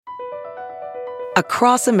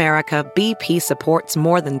Across America, BP supports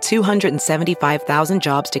more than 275,000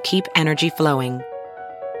 jobs to keep energy flowing.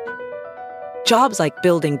 Jobs like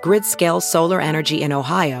building grid-scale solar energy in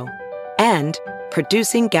Ohio and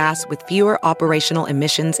producing gas with fewer operational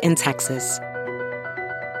emissions in Texas.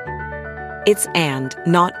 It's and,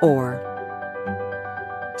 not or.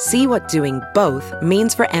 See what doing both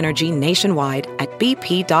means for energy nationwide at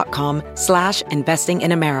bp.com/investing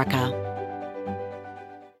in America.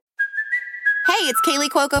 Hey, it's Kaylee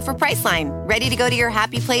Cuoco for Priceline. Ready to go to your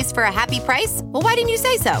happy place for a happy price? Well, why didn't you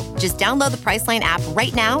say so? Just download the Priceline app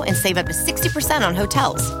right now and save up to 60% on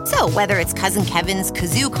hotels. So whether it's Cousin Kevin's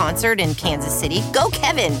Kazoo Concert in Kansas City, go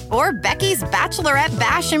Kevin, or Becky's Bachelorette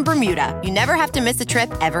Bash in Bermuda, you never have to miss a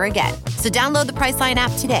trip ever again. So download the Priceline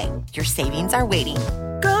app today. Your savings are waiting.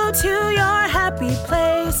 Go to your happy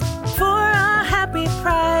place for a happy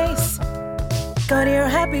price. Go to your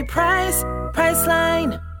happy price,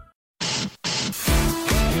 Priceline.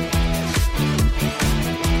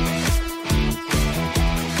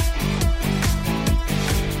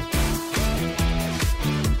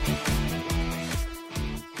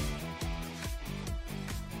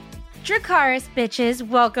 Dracarys, bitches,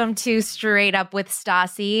 welcome to Straight Up with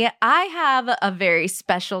Stassi. I have a very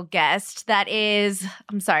special guest that is,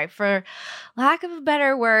 I'm sorry, for lack of a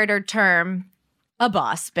better word or term, a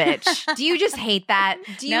boss bitch. Do you just hate that?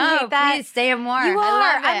 Do you hate that? Please say it more. You are.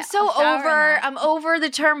 I love it. I'm so over. I'm over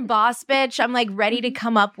the term boss bitch. I'm like ready to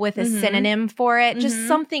come up with a synonym for it, just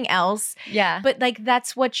something else. Yeah. But like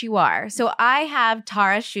that's what you are. So I have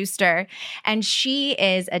Tara Schuster, and she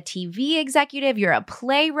is a TV executive. You're a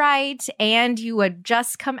playwright, and you would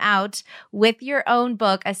just come out with your own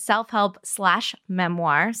book, a self-help /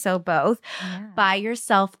 memoir. So both. By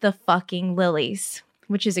yourself, the fucking Lillies.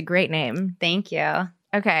 Which is a great name. Thank you.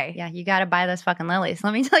 Okay. Yeah, you got to buy those fucking lilies.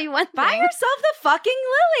 Let me tell you one thing. Buy yourself the fucking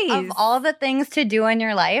lilies. Of all the things to do in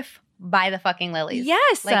your life, buy the fucking lilies.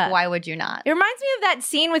 Yes. Like, why would you not? It reminds me of that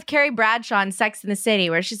scene with Carrie Bradshaw in Sex and the City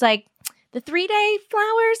where she's like, the 3-day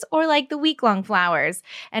flowers or like the week-long flowers?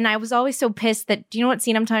 And I was always so pissed that, do you know what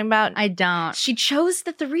scene I'm talking about? I don't. She chose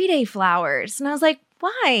the 3-day flowers. And I was like,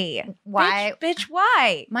 why? Why? Bitch,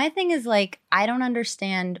 why? My thing is like, I don't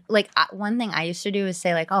understand. Like, one thing I used to do is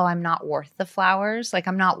say like, oh, I'm not worth the flowers. Like,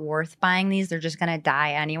 I'm not worth buying these. They're just going to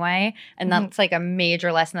die anyway. And that's like a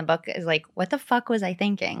major lesson in the book is like, what the fuck was I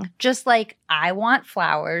thinking? Just like, I want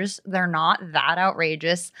flowers. They're not that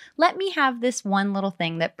outrageous. Let me have this one little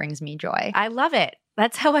thing that brings me joy. I love it.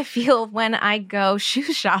 That's how I feel when I go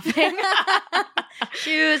shoe shopping.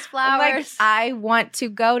 Shoes, flowers. Like, I want to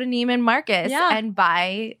go to Neiman Marcus and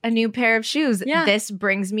buy a new pair of shoes. Yeah. This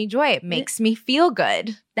brings me joy. It makes me feel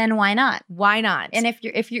good. Then why not? Why not? And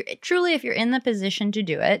if you're in the position to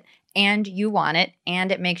do it and you want it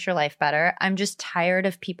and it makes your life better, I'm just tired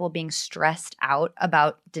of people being stressed out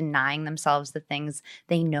about denying themselves the things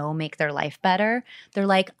they know make their life better. They're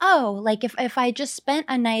like, oh, like if I just spent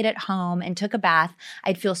a night at home and took a bath,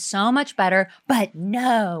 I'd feel so much better. But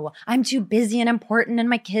no, I'm too busy and important and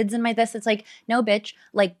my kids and my this. It's like, no, bitch,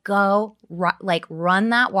 like go run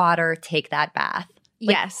that water, take that bath.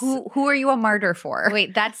 Like, yes. Who are you a martyr for?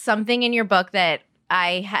 Wait, that's something in your book that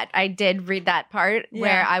I did read that part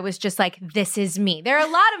where I was just like, this is me. There are a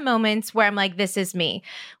lot of moments where I'm like, this is me.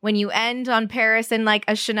 When you end on Paris and like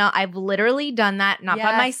a Chanel, I've literally done that, not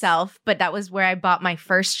by myself, but that was where I bought my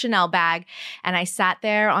first Chanel bag. And I sat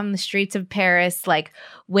there on the streets of Paris, like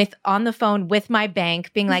on the phone with my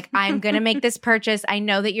bank being like, I'm going to make this purchase. I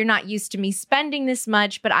know that you're not used to me spending this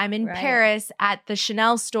much, but I'm in Paris at the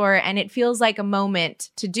Chanel store and it feels like a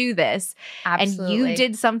moment to do this. Absolutely. And you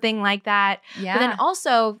did something like that. Yeah. But then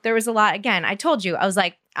also there was a lot, again, I told you, I was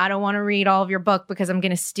like, I don't want to read all of your book because I'm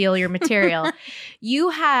going to steal your material.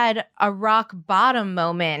 You had a rock bottom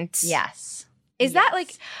moment. Yes. Is that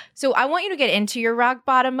like, so I want you to get into your rock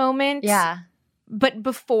bottom moment. Yeah. But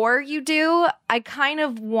before you do, I kind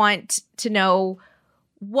of want to know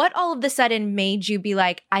what all of a sudden made you be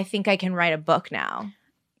like, I think I can write a book now.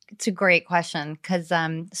 It's a great question because,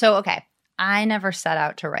 okay, I never set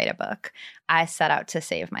out to write a book. I set out to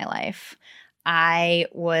save my life. I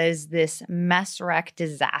was this mess wreck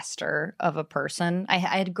disaster of a person. I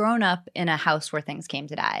had grown up in a house where things came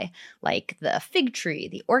to die, like the fig tree,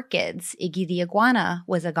 the orchids. Iggy the iguana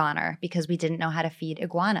was a goner because we didn't know how to feed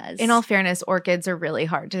iguanas. In all fairness, orchids are really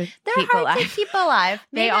hard to keep hard alive. to keep alive.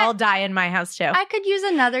 They all die in my house too. I could use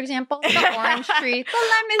another example: the orange tree,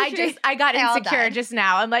 the lemon tree. I got They all insecure died. just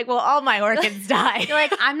now. I'm like, well, all my orchids die. You're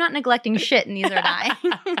like, I'm not neglecting shit, and these are dying.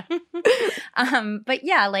 But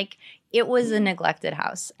yeah, like it was a neglected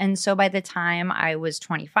house. And so by the time I was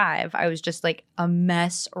 25, I was just like a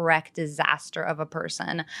mess, wreck, disaster of a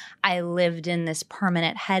person. I lived in this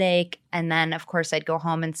permanent headache. And then, of course, I'd go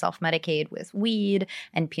home and self-medicate with weed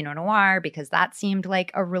and Pinot Noir because that seemed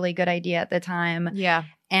like a really good idea at the time. Yeah.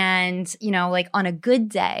 And, you know, like on a good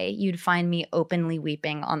day, you'd find me openly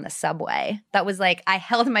weeping on the subway. That was like, I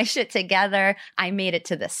held my shit together. I made it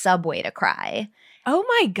to the subway to cry. Oh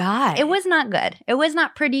my God. It was not good. It was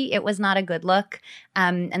not pretty. It was not a good look.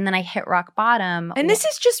 And then I hit rock bottom. And this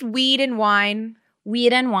is just weed and wine.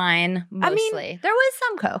 Weed and wine, mostly. I mean, there was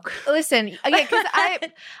some Coke. Listen, yeah,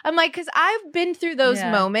 because I've been through those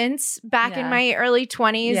moments back in my early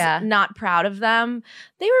 20s, not proud of them.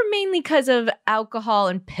 They were mainly because of alcohol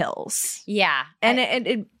and pills. Yeah. And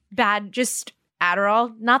it bad, just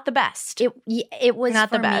Adderall, not the best. It was not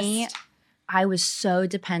for the best. Me, I was so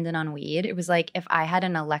dependent on weed. It was like if I had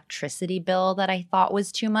an electricity bill that I thought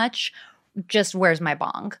was too much, just where's my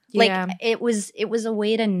bong? Yeah. Like it was a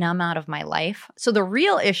way to numb out of my life. So the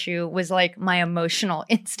real issue was like my emotional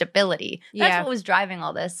instability. That's what was driving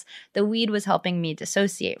all this. The weed was helping me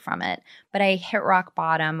dissociate from it. But I hit rock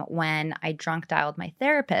bottom when I drunk dialed my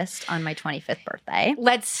therapist on my 25th birthday.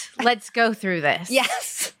 Let's go through this.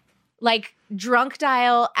 Yes. Like drunk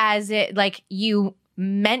dial as it like you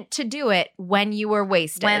meant to do it when you were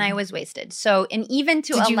wasted. When I was wasted. So, and even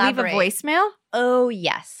to Did you leave elaborate, a voicemail? Oh,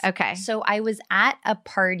 yes. Okay. So I was at a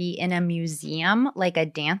party in a museum, like a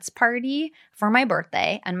dance party for my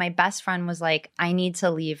birthday. And my best friend was like, I need to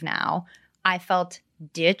leave now. I felt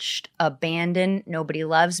ditched, abandoned. Nobody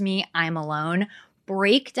loves me. I'm alone.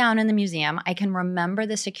 Breakdown in the museum. I can remember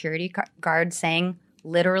the security guard saying,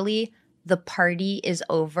 literally, the party is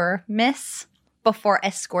over, miss, before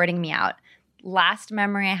escorting me out. Last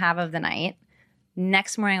memory I have of the night.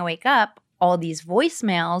 Next morning I wake up, all these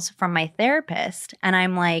voicemails from my therapist, and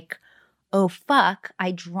I'm like, oh fuck,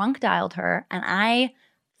 I drunk dialed her and I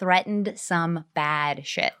threatened some bad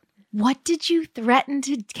shit. What did you threaten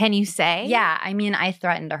to, can you say? Yeah, I mean, I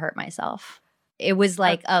threatened to hurt myself. It was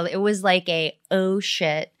like oh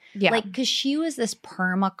shit. Yeah. Like, because she was this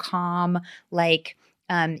perma-calm, like,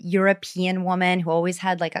 European woman who always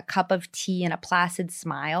had like a cup of tea and a placid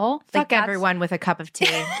smile. Fuck like, everyone with a cup of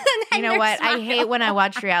tea. You know what? Smile. I hate when I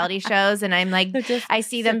watch reality shows and I'm like, I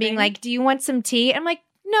see them being like, do you want some tea? I'm like,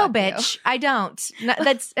 no, Fuck bitch, you. I don't. No,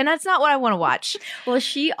 that's not what I want to watch. Well,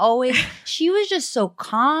 she was just so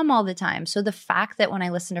calm all the time. So the fact that when I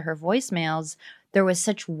listened to her voicemails, there was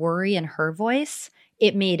such worry in her voice,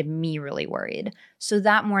 it made me really worried. So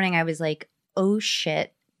that morning I was like, oh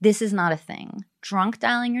shit, this is not a thing. Drunk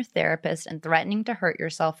dialing your therapist and threatening to hurt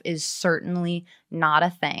yourself is certainly not a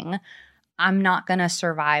thing. I'm not going to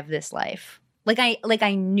survive this life. Like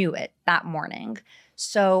I knew it that morning.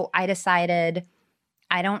 So I decided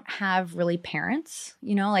I don't have really parents,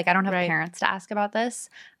 you know, like I don't have parents to ask about this.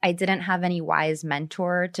 I didn't have any wise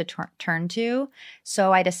mentor to turn to.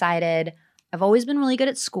 So I decided I've always been really good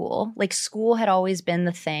at school. Like school had always been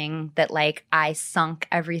the thing that like I sunk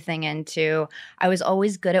everything into. I was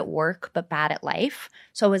always good at work but bad at life.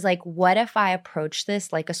 So I was like, what if I approached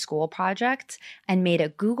this like a school project and made a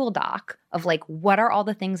Google Doc of like, what are all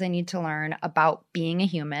the things I need to learn about being a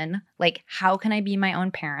human? Like, how can I be my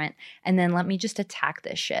own parent? And then let me just attack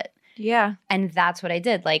this shit. Yeah. And that's what I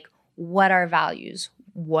did. Like, what are values?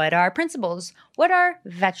 What are principles? What are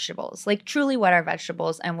vegetables? Like truly what are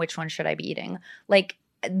vegetables and which one should I be eating? Like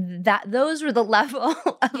that, those were the level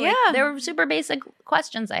of like, they were super basic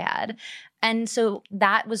questions I had. And so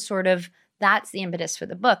that was sort of, that's the impetus for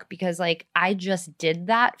the book because like I just did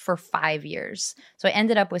that for 5 years. So I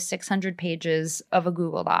ended up with 600 pages of a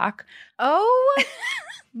Google Doc. Oh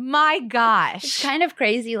my gosh. It's kind of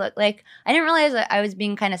crazy. Look, like I didn't realize that I was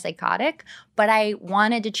being kind of psychotic, but I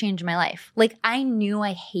wanted to change my life. Like I knew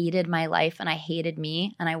I hated my life and I hated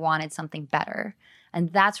me and I wanted something better.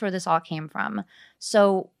 And that's where this all came from.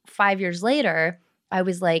 So 5 years later, I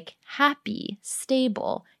was like happy,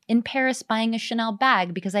 stable, in Paris buying a Chanel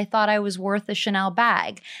bag because I thought I was worth a Chanel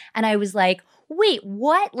bag. And I was like, wait,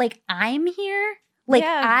 what? Like I'm here? Like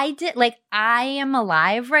I am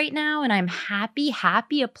alive right now and I'm happy.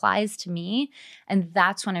 Happy applies to me. And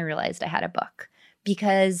that's when I realized I had a book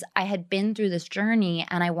because I had been through this journey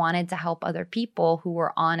and I wanted to help other people who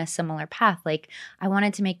were on a similar path. Like I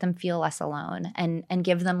wanted to make them feel less alone and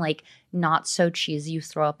give them like not so cheesy, you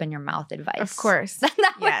throw up in your mouth advice. Of course.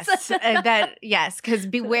 Yes. Because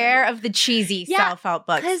beware of the cheesy self-help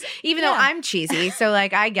books. Even though I'm cheesy. So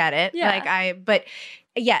like I get it. But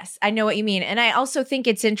yes, I know what you mean. And I also think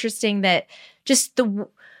it's interesting that just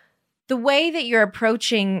the way that you're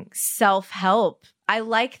approaching self-help, I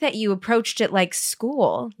like that you approached it like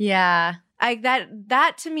school. Yeah.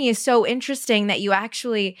 That to me is so interesting that you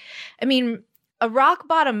actually, I mean, a rock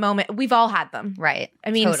bottom moment, we've all had them. Right.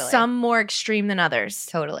 I mean, Totally. some more extreme than others.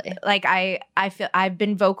 Totally. Like I feel I've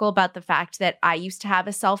been vocal about the fact that I used to have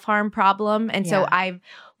a self-harm problem. And so I've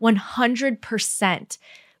 100%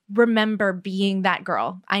 remember being that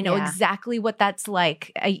girl. I know exactly what that's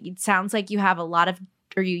like. It sounds like you have a lot of,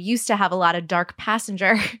 or you used to have a lot of dark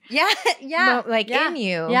passenger. Yeah. In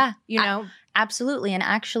you. Yeah. You know? Absolutely. And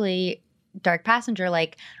actually, dark passenger,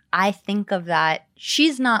 like, I think of that.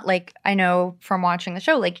 She's not like, I know from watching the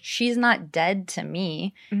show, like, she's not dead to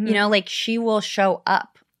me. Mm-hmm. You know, like, she will show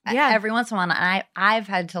up every once in a while. And I've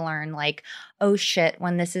had to learn, like, oh shit,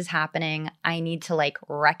 when this is happening, I need to, like,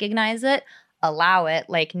 recognize it, allow it,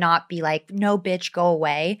 like, not be like, no, bitch, go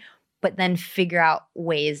away, but then figure out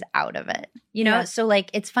ways out of it. You know? So, like,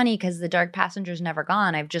 it's funny because the dark passenger's never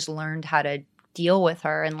gone. I've just learned how to deal with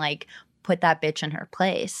her and, like, put that bitch in her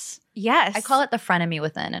place. Yes. I call it the frenemy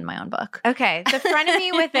within in my own book. Okay. The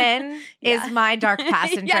frenemy within is my dark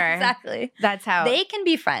passenger. Yeah, exactly. That's how they can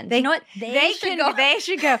be friends. You know what? They should go. They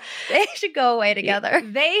should go away together.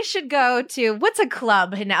 They should go to, what's a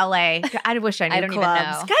club in LA? I wish I knew don't clubs.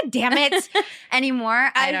 even know. God damn it. Anymore?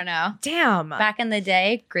 I don't know. Damn. Back in the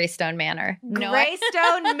day, Greystone Manor.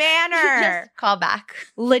 Greystone Manor. Just call back.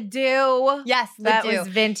 Ledoux. Yes, Ledoux. That was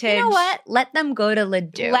vintage. You know what? Let them go to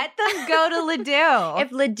Ledoux. Let them go to Ledoux.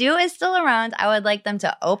 If Ledoux is still around, I would like them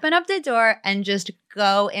to open up the door and just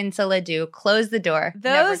go into Ledoux, close the door.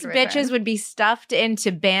 Those bitches would be stuffed into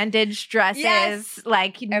bandage dresses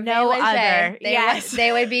like no other.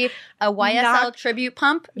 They would be a YSL tribute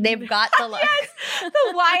pump. They've got the look. Yes, the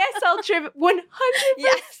YSL tribute, 100%.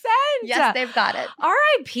 Yes, they've got it.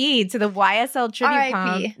 R.I.P. to the YSL tribute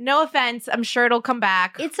pump. No offense. I'm sure it'll come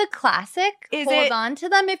back. It's a classic. Hold on to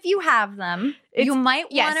them if you have them. You might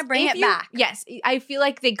want to bring it back. Yes. I feel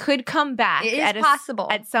like they could come back. It is possible.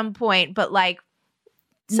 At some point, but like,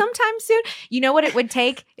 sometime soon. You know what it would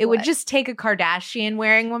take? It would just take a Kardashian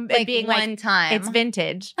wearing one, like being one time. It's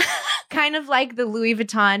vintage. Kind of like the Louis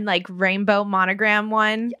Vuitton like rainbow monogram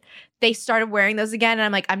one. They started wearing those again, and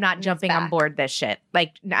I'm like, I'm not jumping on board this shit.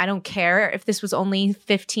 Like, I don't care if this was only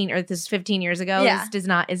 15 or this is 15 years ago. Yeah.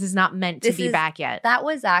 This is not meant to be back yet. That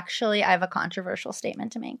was actually, I have a controversial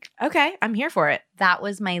statement to make. Okay, I'm here for it. That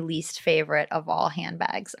was my least favorite of all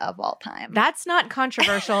handbags of all time. That's not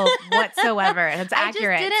controversial whatsoever. That's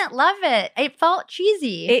accurate. I just didn't love it. It felt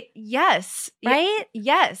cheesy. Yes. Right?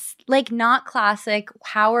 Yes. Like, not classic.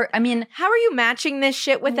 How are you matching this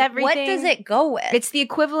shit with everything? What does it go with? It's the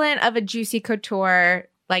equivalent of a Juicy Couture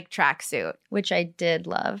like tracksuit, which I did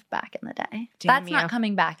love back in the day. Damn, that's not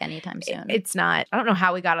coming back anytime soon. It's not. I don't know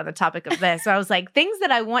how we got on the topic of this. So I was like, things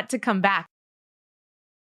that I want to come back.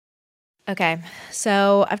 Okay,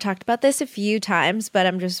 so I've talked about this a few times, but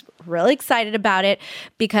I'm just really excited about it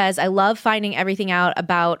because I love finding everything out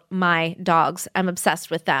about my dogs. I'm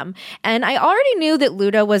obsessed with them. And I already knew that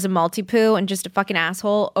Luda was a multi-poo and just a fucking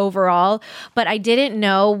asshole overall, but I didn't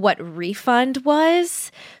know what refund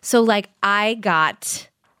was. So like I got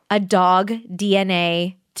a dog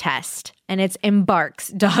DNA test, and it's Embark's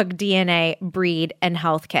dog DNA breed and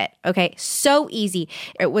health kit. Okay, so easy.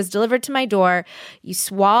 It was delivered to my door. You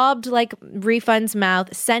swabbed like Refund's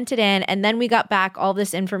mouth, sent it in, and then we got back all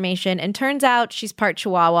this information. And turns out she's part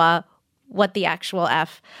Chihuahua. What the actual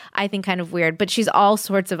F? I think kind of weird, but she's all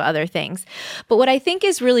sorts of other things. But what I think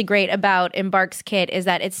is really great about Embark's kit is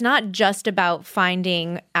that it's not just about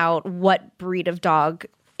finding out what breed of dog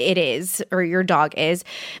it is or your dog is.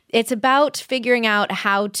 It's about figuring out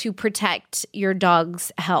how to protect your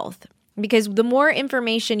dog's health. Because the more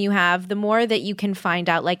information you have, the more that you can find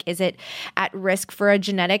out, like, is it at risk for a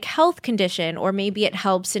genetic health condition? Or maybe it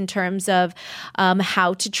helps in terms of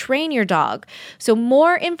how to train your dog. So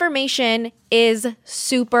more information is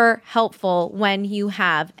super helpful when you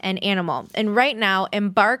have an animal. And right now,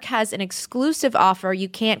 Embark has an exclusive offer you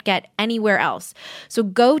can't get anywhere else. So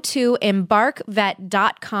go to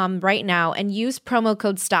embarkvet.com right now and use promo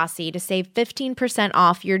code Stassi to save 15%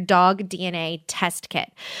 off your dog DNA test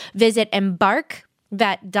kit. Visit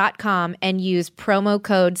embarkvet.com and use promo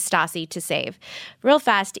code Stassi to save. Real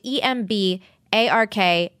fast,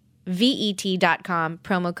 EMBARKVET.com,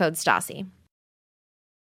 promo code Stassi.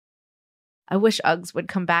 I wish Uggs would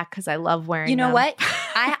come back because I love wearing them. You know what?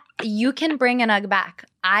 You can bring an Ugg back.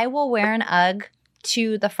 I will wear an Ugg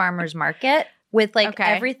to the farmer's market with like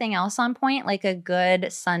everything else on point, like a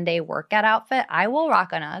good Sunday workout outfit, I will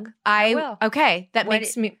rock an UGG. I will. Okay.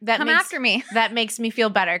 Come after me. That makes me feel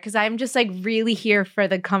better because I'm just like really here for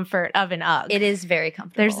the comfort of an UGG. It is very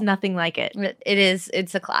comfortable. There's nothing like it. It is.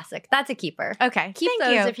 It's a classic. That's a keeper. Okay. Keep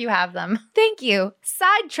those if you have them. Thank you.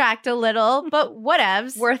 Sidetracked a little, but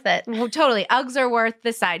whatevs. Worth it. Well, totally. Uggs are worth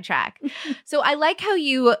the sidetrack. So I like how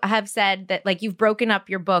you have said that like you've broken up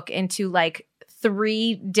your book into like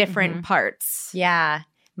 3 different parts. Yeah.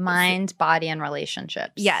 Mind, body, and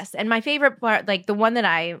relationships. Yes. And my favorite part, like the one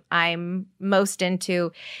that I'm most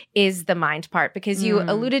into is the mind part because you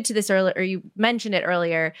alluded to this earlier, or you mentioned it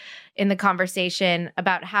earlier in the conversation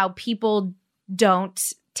about how people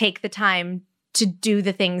don't take the time to do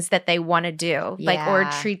the things that they want to do, like, or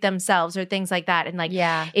treat themselves or things like that. And like,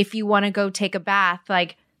 if you want to go take a bath,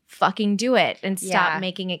 like fucking do it and stop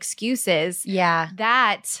making excuses. Yeah.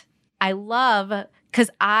 That I love because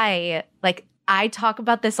I talk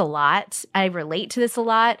about this a lot. I relate to this a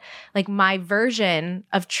lot. Like my version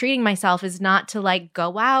of treating myself is not to like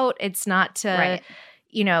go out. It's not to,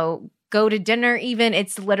 go to dinner even.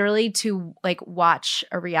 It's literally to like watch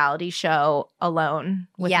a reality show alone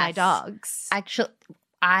with my dogs. Actually,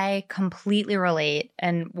 I completely relate.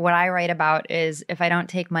 And what I write about is if I don't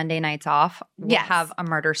take Monday nights off, we'll have a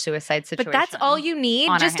murder-suicide situation. But that's all you need?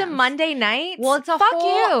 Just a Monday night? Well, it's a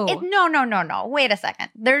No. Wait a second.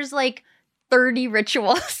 There's like 30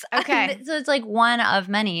 rituals. Okay. So it's like one of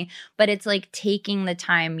many, but it's like taking the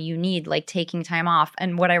time you need, like taking time off.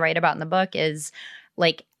 And what I write about in the book is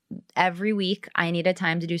like every week I need a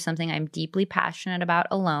time to do something I'm deeply passionate about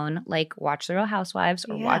alone, like watch The Real Housewives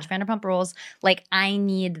or watch Vanderpump Rules. Like I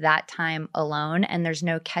need that time alone, and there's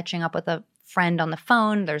no catching up with a friend on the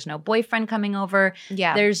phone. There's no boyfriend coming over.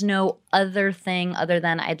 Yeah. There's no other thing other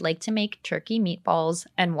than I'd like to make turkey meatballs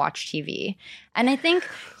and watch TV. And I think,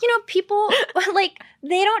 people like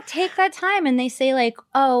they don't take that time and they say like,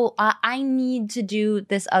 oh, I need to do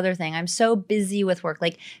this other thing. I'm so busy with work.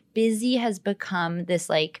 Like busy has become this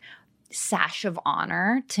like sash of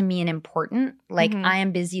honor to me and important. Like I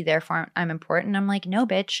am busy, therefore I'm important. I'm like, no,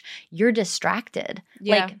 bitch, you're distracted.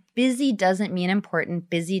 Yeah. Like busy doesn't mean important.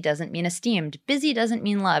 Busy doesn't mean esteemed. Busy doesn't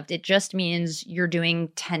mean loved. It just means you're doing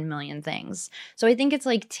 10 million things. So I think it's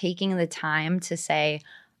like taking the time to say,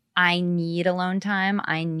 I need alone time.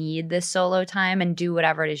 I need this solo time, and do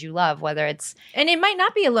whatever it is you love, whether it's – and it might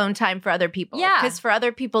not be alone time for other people. Yeah. Because for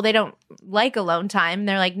other people, they don't like alone time.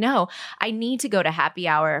 They're like, no, I need to go to happy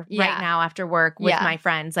hour right now after work with my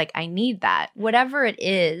friends. Like, I need that. Whatever it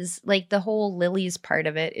is, like the whole Lillies part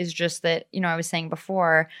of it is just that, I was saying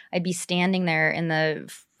before, I'd be standing there in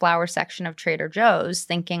the flower section of Trader Joe's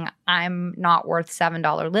thinking I'm not worth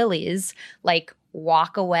 $7 lilies, like –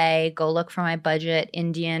 walk away, go look for my budget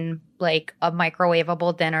Indian, like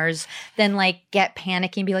microwavable dinners, then like get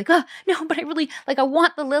panicky and be like, oh, no, but I really, like I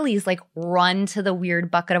want the lilies, like run to the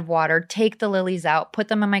weird bucket of water, take the lilies out, put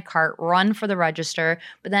them in my cart, run for the register.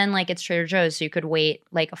 But then like it's Trader Joe's, so you could wait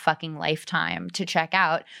like a fucking lifetime to check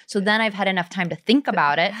out. So then I've had enough time to think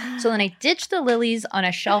about it. So then I ditched the lilies on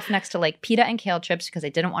a shelf next to like pita and kale chips because I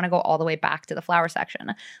didn't want to go all the way back to the flower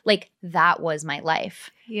section. Like that was my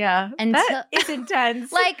life. Yeah. And that is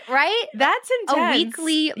intense. Like, right? That's intense. A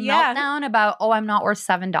weekly meltdown about, oh, I'm not worth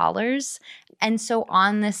 $7. And so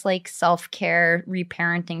on this like self-care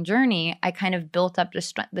reparenting journey, I kind of built up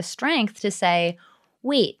the strength to say,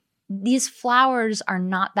 wait, these flowers are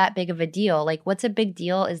not that big of a deal. Like what's a big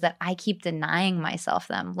deal is that I keep denying myself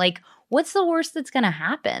them. Like what's the worst that's going to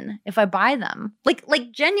happen if I buy them?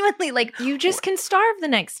 Like genuinely, like you just can starve the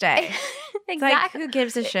next day. Exactly. Like, who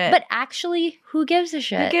gives a shit? But actually, who gives a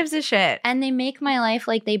shit? Who gives a shit? And they make my life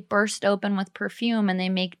like they burst open with perfume, and they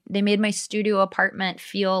made my studio apartment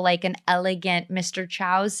feel like an elegant Mr.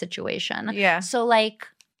 Chow's situation. Yeah. So like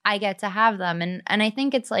I get to have them, and I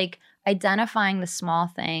think it's like identifying the small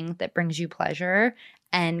thing that brings you pleasure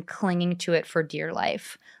and clinging to it for dear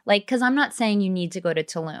life. Like, because I'm not saying you need to go to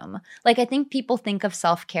Tulum. Like, I think people think of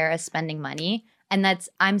self-care as spending money. And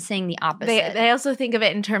I'm saying the opposite. They also think of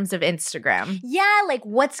it in terms of Instagram. Yeah, like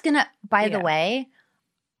what's going to – by the way,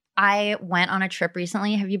 I went on a trip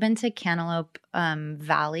recently. Have you been to Cantaloupe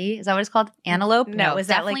Valley? Is that what it's called? Antelope? No, is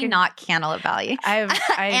that definitely like not Cantaloupe Valley.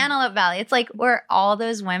 Antelope Valley. It's like where all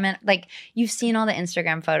those women – like you've seen all the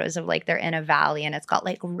Instagram photos of like they're in a valley and it's got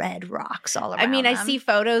like red rocks all around I mean, them. I see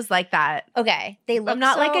photos like that. Okay. They look I'm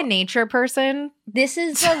not like a nature person, This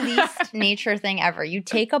is the least nature thing ever. You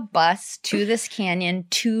take a bus to this canyon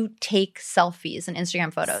to take selfies and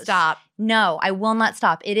Instagram photos. Stop. No, I will not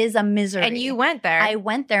stop. It is a misery. And you went there. I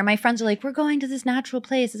went there. My friends are like, we're going to this natural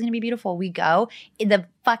place. It's going to be beautiful. We go. The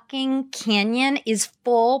fucking canyon is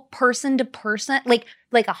full person to person, like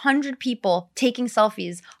 100 people taking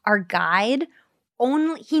selfies. Our guide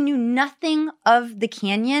he knew nothing of the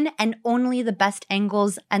canyon and only the best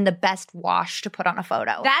angles and the best wash to put on a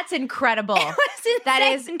photo. That's incredible.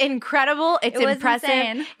 That is incredible. It's It was impressive.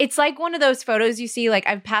 insane. It's like one of those photos you see, like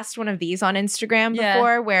I've passed one of these on Instagram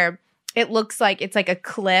before where it looks like it's like a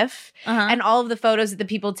cliff and all of the photos that the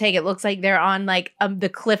people take, it looks like they're on like the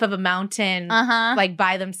cliff of a mountain like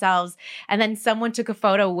by themselves. And then someone took a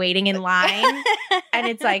photo waiting in line and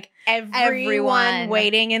it's like everyone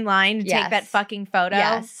waiting in line to take that fucking photo.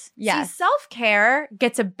 Yes. See, self-care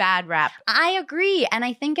gets a bad rap. I agree. And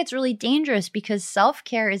I think it's really dangerous because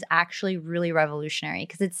self-care is actually really revolutionary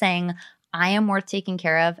because it's saying, I am worth taking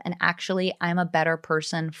care of, and actually I'm a better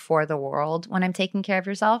person for the world when I'm taking care of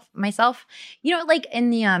myself. You know, like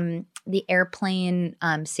in the airplane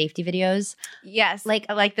safety videos. Yes, like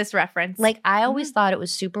I like this reference. Like I always thought it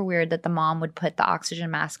was super weird that the mom would put the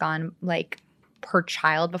oxygen mask on like her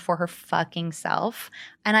child before her fucking self.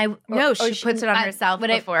 And she puts it on herself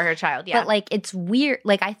before her child. Yeah, but like it's weird.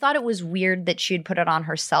 Like I thought it was weird that she'd put it on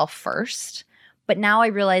herself first. But now I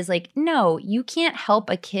realize, like, no, you can't help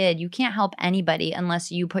a kid. You can't help anybody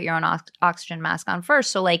unless you put your own oxygen mask on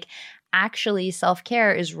first. So, like, actually,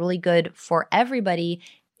 self-care is really good for everybody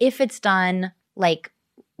if it's done, like,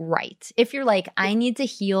 right. If you're like, I need to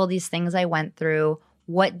heal these things I went through.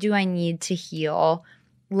 What do I need to heal?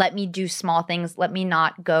 Let me do small things. Let me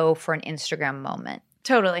not go for an Instagram moment.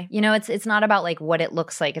 Totally. You know, it's not about like what it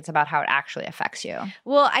looks like. It's about how it actually affects you.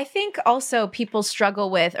 Well, I think also people struggle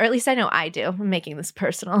with, or at least I know I do. I'm making this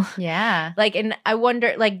personal. Yeah. Like, and I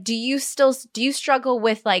wonder, like, do you struggle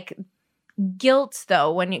with like guilt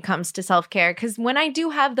though when it comes to self-care? Because when I do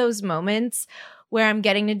have those moments where I'm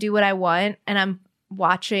getting to do what I want and I'm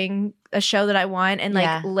watching a show that I want and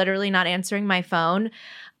like literally not answering my phone,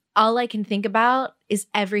 all I can think about is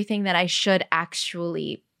everything that I should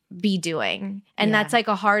actually be doing. And that's like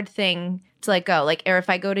a hard thing to let go. Like, or if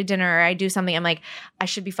I go to dinner or I do something, I'm like, I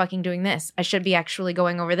should be fucking doing this. I should be actually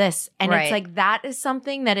going over this. And it's like, that is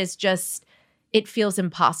something that is just, it feels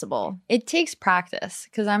impossible. It takes practice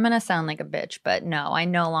because I'm going to sound like a bitch, but no, I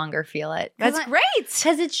no longer feel it. That's great.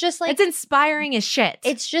 Because it's just like. It's inspiring as shit.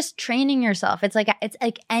 It's just training yourself. It's like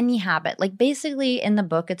any habit. Like basically in the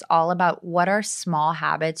book, it's all about what are small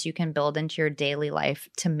habits you can build into your daily life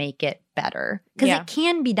to make it better. Because it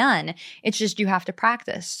can be done. It's just you have to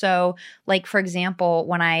practice. So like, for example,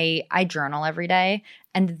 when I journal every day,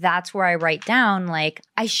 and that's where I write down like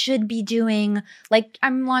I should be doing, like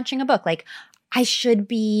I'm launching a book, like I should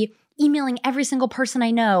be emailing every single person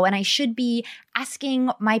I know, and I should be asking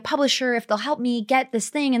my publisher if they'll help me get this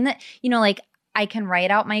thing. And that, you know, like I can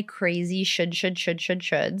write out my crazy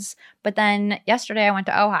shoulds. But then yesterday I went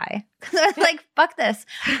to Ojai. I was like, fuck this.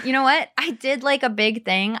 You know what? I did like a big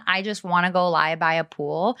thing. I just want to go lie by a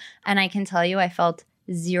pool. And I can tell you I felt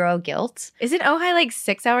zero guilt. Isn't Ojai like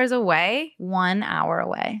 6 hours away? 1 hour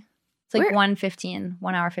away. It's like 1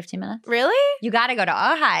 hour, 15 minutes. Really? You got to go to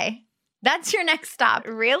Ojai. That's your next stop.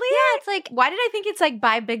 Really? Yeah, it's like. Why did I think it's like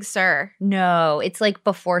by Big Sur? No, it's like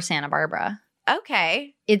before Santa Barbara.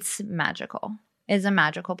 Okay. It's magical. It's a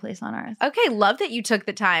magical place on earth. Okay, love that you took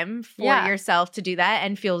the time for yourself to do that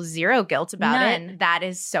and feel zero guilt about it. That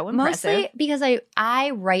is so impressive. Mostly because I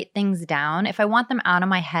write things down. If I want them out of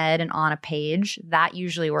my head and on a page, that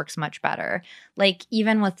usually works much better. Like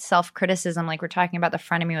even with self-criticism, like we're talking about the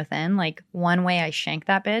frenemy within, like one way I shank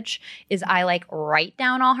that bitch is I like write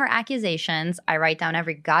down all her accusations. I write down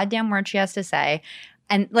every goddamn word she has to say.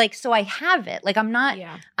 And like, so I have it. Like, I'm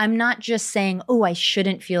not just saying, oh, I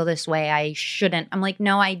shouldn't feel this way. I shouldn't. I'm like,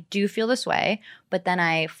 no, I do feel this way. But then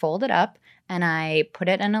I fold it up and I put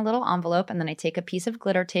it in a little envelope. And then I take a piece of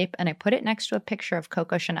glitter tape and I put it next to a picture of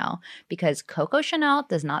Coco Chanel because Coco Chanel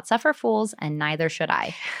does not suffer fools and neither should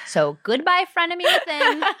I. So goodbye, frenemy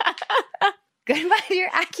within. Goodbye to your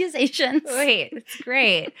accusations. Wait, it's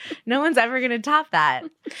great. No one's ever going to top that.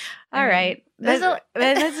 All right.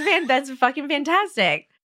 That's fucking fantastic.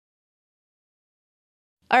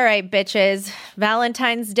 All right, bitches.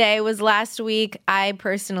 Valentine's Day was last week. I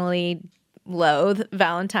personally loathe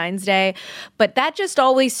Valentine's Day, but that just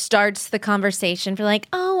always starts the conversation for like,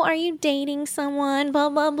 oh, are you dating someone? Blah,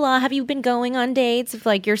 blah, blah. Have you been going on dates if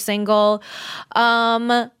like you're single?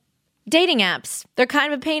 Dating apps, they're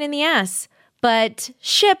kind of a pain in the ass. But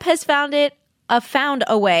Ship has found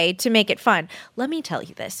a way to make it fun. Let me tell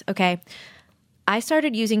you this, okay? I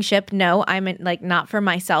started using Ship. No, not for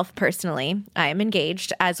myself personally. I am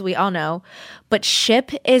engaged, as we all know. But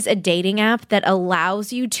Ship is a dating app that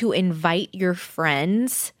allows you to invite your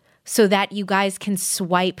friends so that you guys can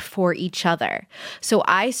swipe for each other. So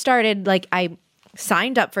I started, I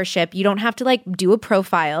signed up for Ship. You don't have to do a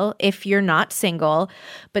profile if you're not single.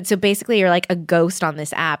 But so basically you're like a ghost on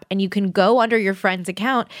this app and you can go under your friend's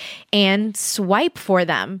account and swipe for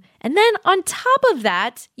them. And then on top of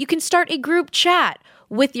that, you can start a group chat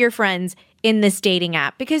with your friends in this dating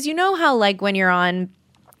app. Because you know how when you're on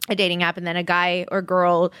a dating app and then a guy or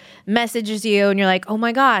girl messages you and you're like, oh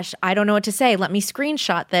my gosh, I don't know what to say. Let me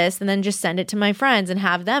screenshot this and then just send it to my friends and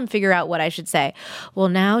have them figure out what I should say. Well,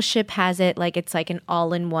 now Ship has it it's like an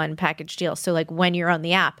all-in-one package deal. So when you're on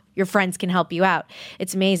the app, your friends can help you out.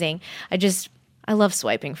 It's amazing. I love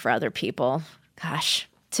swiping for other people. Gosh.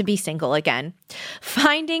 To be single again.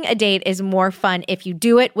 Finding a date is more fun if you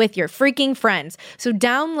do it with your freaking friends. So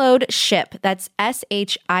download Ship, that's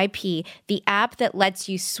SHIP, the app that lets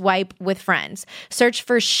you swipe with friends. Search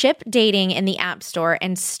for Ship Dating in the App Store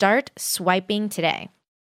and start swiping today.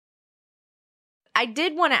 I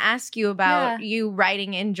did want to ask you about you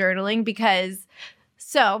writing and journaling because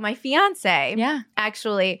my fiance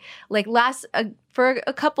actually for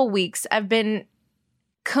a couple weeks I've been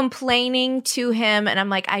complaining to him and I'm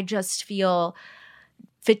like, I just feel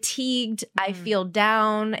fatigued. I feel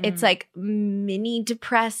down. It's mini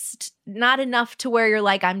depressed, not enough to where you're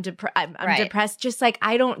like, I'm depressed. Just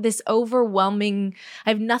this overwhelming,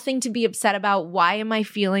 I have nothing to be upset about. Why am I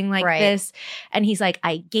feeling like this? And he's like,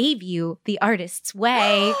 I gave you The Artist's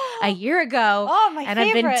Way a year ago. Oh, my and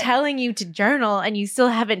favorite. I've been telling you to journal and you still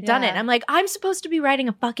haven't done it. And I'm like, I'm supposed to be writing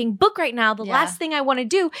a fucking book right now. The last thing I want to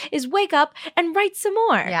do is wake up and write some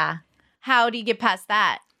more. Yeah. How do you get past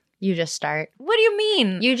that? You just start. What do you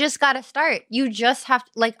mean? You just got to start. You just have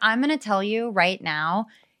to, I'm going to tell you right now,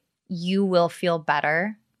 you will feel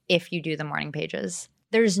better if you do the morning pages.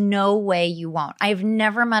 There's no way you won't. I've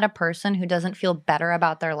never met a person who doesn't feel better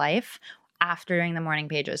about their life after doing the morning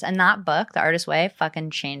pages. And that book, The Artist's Way, fucking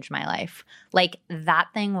changed my life. That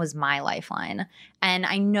thing was my lifeline. And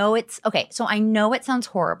I know I know it sounds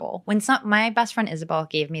horrible. When my best friend Isabel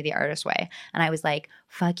gave me The Artist's Way, and I was like,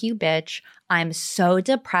 fuck you, bitch. I'm so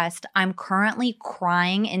depressed. I'm currently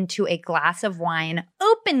crying into a glass of wine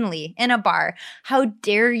openly in a bar. How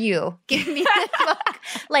dare you give me this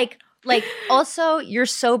book? Also, you're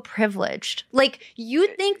so privileged.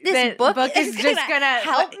 You think this book is just gonna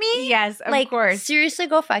help me? Yes, of course. Seriously,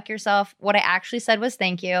 go fuck yourself. What I actually said was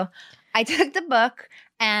thank you. I took the book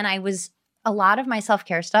and a lot of my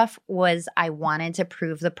self-care stuff was I wanted to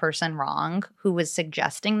prove the person wrong who was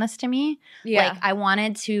suggesting this to me. Yeah. I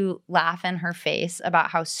wanted to laugh in her face about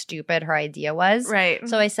how stupid her idea was. Right.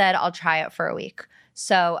 So I said, I'll try it for a week.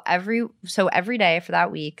 So every day for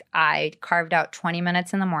that week, I carved out 20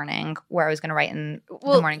 minutes in the morning where I was going to write in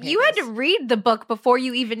the morning pages. You had to read the book before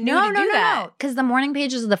you even knew to do that. No, because the morning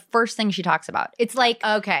pages is the first thing she talks about. It's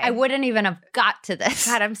okay, I wouldn't even have got to this.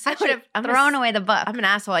 God, I would have thrown away the book. I'm an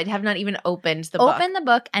asshole. I have not even opened the book. Open the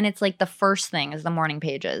book, and it's the first thing is the morning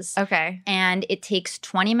pages. Okay. And it takes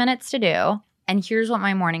 20 minutes to do. And here's what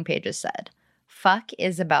my morning pages said. Fuck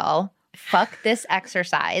Isabel. Fuck this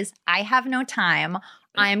exercise. I have no time.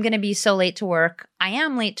 I am going to be so late to work. I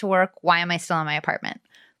am late to work. Why am I still in my apartment?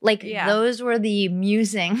 Those were the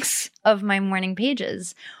musings of my morning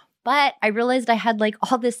pages. But I realized I had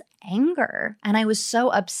all this anger and I was so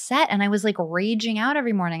upset and I was raging out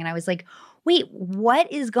every morning. And I was like, wait,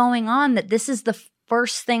 what is going on that this is the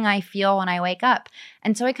first thing I feel when I wake up?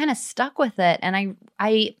 And so I kind of stuck with it. And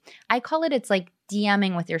I call it, it's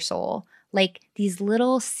DMing with your soul. These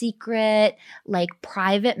little secret,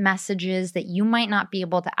 private messages that you might not be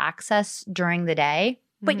able to access during the day,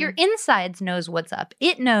 but your insides knows what's up.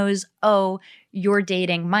 It knows, oh, you're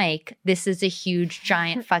dating Mike. This is a huge,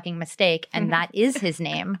 giant fucking mistake. And that is his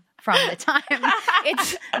name from the time.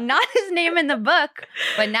 It's not his name in the book,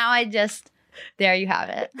 but now there you have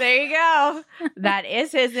it. There you go. That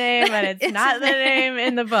is his name, but it's not the name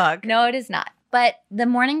in the book. No, it is not. But the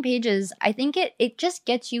morning pages, I think it just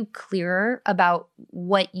gets you clearer about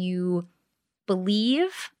what you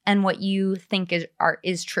believe and what you think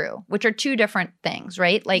is true, which are two different things,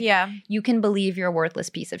 right? You can believe you're a worthless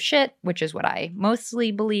piece of shit, which is what I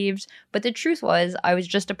mostly believed. But the truth was I was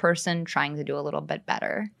just a person trying to do a little bit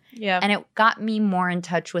better. Yeah. And it got me more in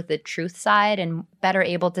touch with the truth side and better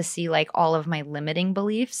able to see all of my limiting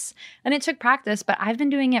beliefs. And it took practice, but I've been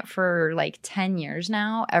doing it for 10 years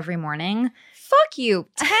now, every morning. Fuck you.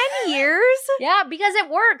 10 years? Yeah, because it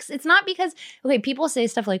works. It's not because, people say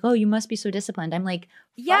stuff oh, you must be so disciplined. I'm like,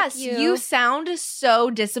 Yes, you sound so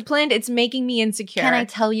disciplined. It's making me insecure. Can I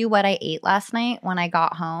tell you what I ate last night when I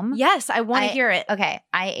got home? Yes, I want to hear it. Okay,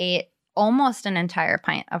 I ate almost an entire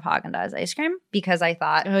pint of Haagen-Dazs ice cream because I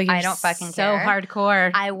thought, I don't fucking so care.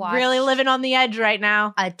 Hardcore. I watched really living on the edge right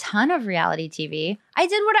now. A ton of reality TV. I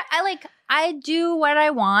did what I like. I do what I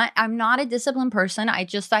want. I'm not a disciplined person. I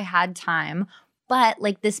had time. But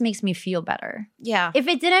like this makes me feel better. Yeah. If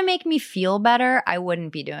it didn't make me feel better, I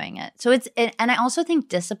wouldn't be doing it. So and I also think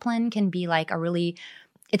discipline can be like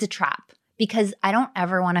it's a trap because I don't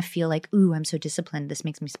ever want to feel like, ooh, I'm so disciplined. This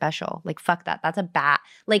makes me special. Like, fuck that. That's a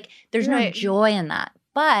like there's no joy in that.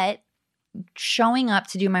 But showing up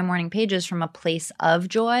to do my morning pages from a place of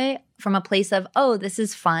joy, from a place of, oh, this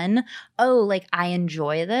is fun. Oh, like I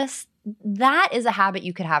enjoy this. That is a habit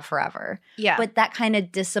you could have forever. Yeah. But that kind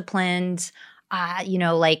of disciplined,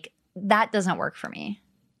 like that doesn't work for me.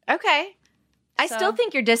 Okay. I still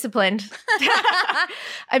think you're disciplined.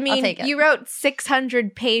 I mean, you wrote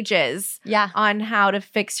 600 pages on how to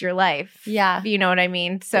fix your life. Yeah. You know what I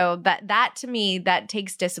mean? So that to me, that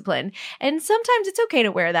takes discipline. And sometimes it's okay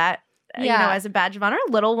to wear that. As a badge of honor,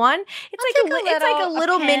 a little one. It's like a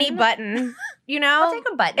little mini button, I'll take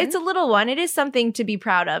a button. It's a little one. It is something to be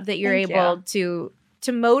proud of that you're able to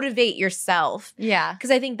motivate yourself. Yeah. Because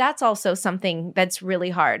I think that's also something that's really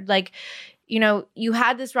hard. Like, you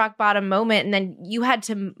had this rock bottom moment and then you had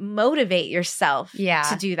to motivate yourself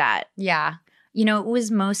to do that. Yeah. It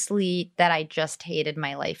was mostly that I just hated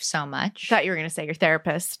my life so much. I thought you were going to say your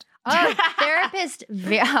therapist. Oh, therapist.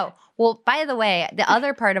 Well, by the way, the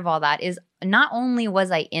other part of all that is not only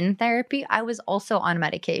was I in therapy, I was also on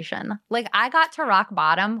medication. Like I got to rock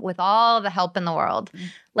bottom with all the help in the world.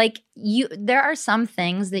 Like there are some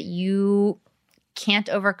things that you can't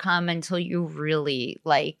overcome until you really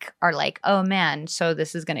are like, oh man, so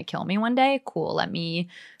this is going to kill me one day. Cool. Let me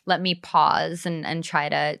pause and try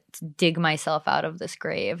to dig myself out of this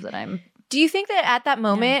grave that I'm. Do you think that at that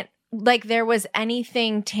moment, like there was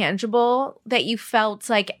anything tangible that you felt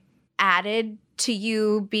like added to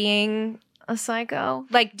you being a psycho?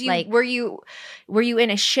 Like, were you in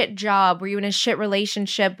a shit job? Were you in a shit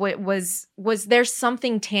relationship? Was there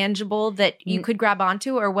something tangible that you could grab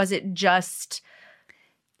onto, or was it just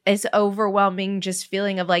this overwhelming just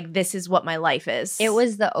feeling of like, this is what my life is? It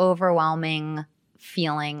was the overwhelming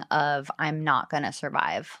feeling of I'm not going to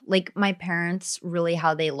survive. Like my parents, really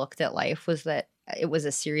how they looked at life was that it was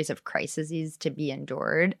a series of crises to be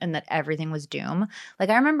endured and that everything was doom. Like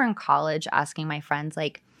I remember in college asking my friends,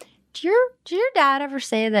 like, did your dad ever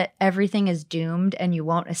say that everything is doomed and you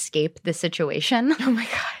won't escape the situation? Oh my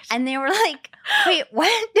gosh. And they were like, wait,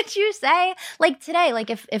 what did you say? Like today, like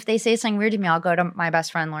if they say something weird to me, I'll go to my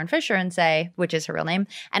best friend Lauren Fisher and say, which is her real name,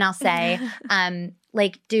 and I'll say,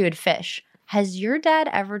 like, dude, Fish, has your dad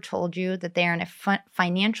ever told you that they are in a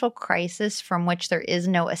financial crisis from which there is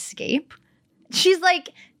no escape? She's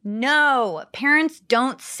like, no, parents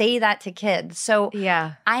don't say that to kids. So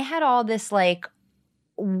I had all this like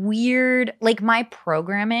weird, like my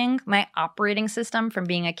programming, my operating system from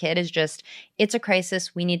being a kid is just, it's a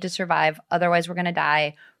crisis. We need to survive. Otherwise, we're going to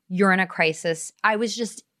die. You're in a crisis. I was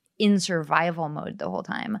just in survival mode the whole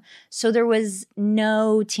time. So there was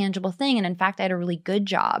no tangible thing. And in fact, I had a really good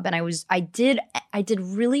job. And I did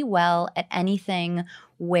really well at anything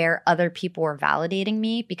where other people were validating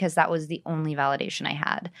me because that was the only validation I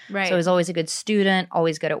had. Right. So I was always a good student,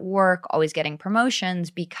 always good at work, always getting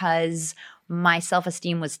promotions because my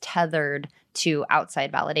self-esteem was tethered to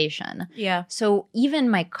outside validation. Yeah. So even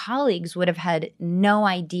my colleagues would have had no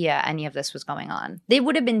idea any of this was going on. They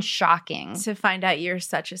would have been shocking. To find out you're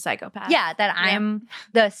such a psychopath. Yeah, that I'm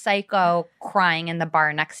the psycho crying in the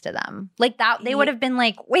bar next to them. Like that, they would have been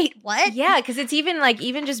like, wait, what? Yeah, because it's even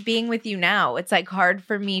just being with you now, it's like hard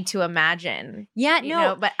for me to imagine. Yeah,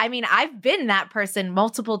 no. But I mean, I've been that person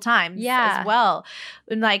multiple times as well.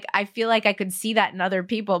 And like, I feel like I could see that in other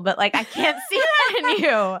people, but like, I can't see that in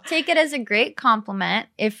you. Take it as a great compliment.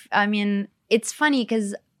 It's funny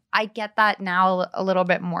because I get that now a little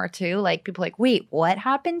bit more too. Like people are like, wait, what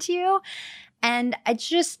happened to you? And it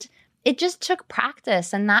just took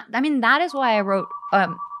practice. And that is why I wrote,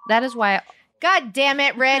 God damn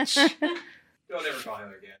it, Rich. Don't ever call him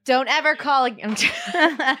again. Don't ever call again.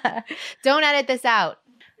 Don't edit this out.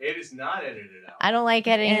 It is not edited out. I don't like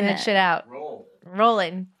editing that shit out.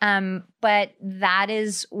 Rolling. But that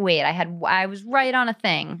is I was right on a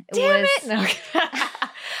thing. Damn it.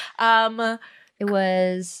 No. It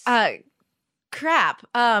was crap.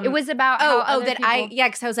 It was about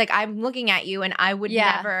because I was like, I'm looking at you and I would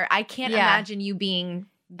never, I can't imagine you being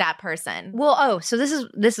that person. Well, so this is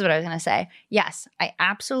what I was going to say. Yes, I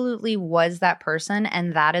absolutely was that person,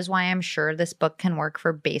 and that is why I'm sure this book can work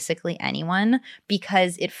for basically anyone,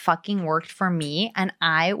 because it fucking worked for me, and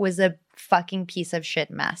I was a fucking piece of shit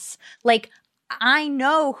mess. Like, I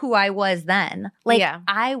know who I was then. Like,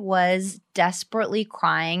 I was desperately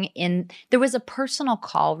crying there was a personal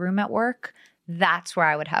call room at work. That's where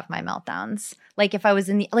I would have my meltdowns. Like, if I was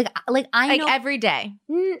in the I know every day.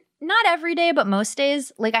 Not every day, but most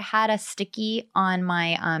days. Like, I had a sticky on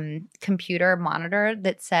my computer monitor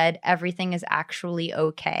that said everything is actually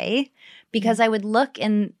okay, because I would look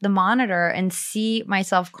in the monitor and see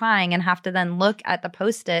myself crying and have to then look at the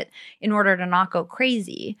Post-it in order to not go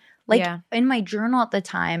crazy. Like, in my journal at the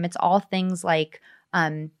time, it's all things like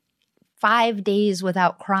 5 days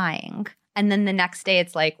without crying. And then the next day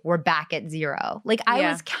it's like, we're back at 0. Like, I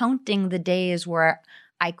was counting the days where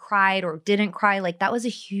I cried or didn't cry. Like, that was a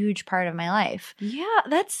huge part of my life. Yeah,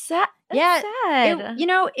 that's sad. That's sad.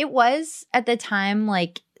 It was at the time,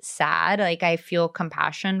 like, sad. Like, I feel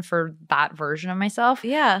compassion for that version of myself.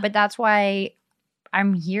 Yeah. But that's why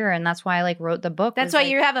I'm here, and that's why I, like, wrote the book. That's why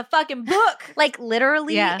you have a fucking book. Like,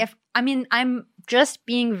 literally, I'm just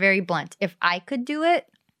being very blunt. If I could do it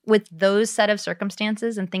with those set of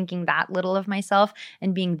circumstances and thinking that little of myself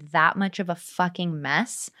and being that much of a fucking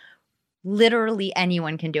mess, literally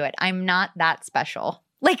anyone can do it. I'm not that special.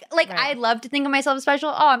 Like I love to think of myself as special.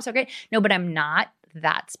 Oh, I'm so great. No, but I'm not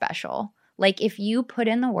that special. Like, if you put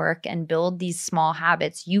in the work and build these small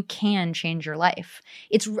habits, you can change your life.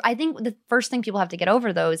 I think the first thing people have to get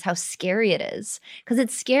over, though, is how scary it is. Because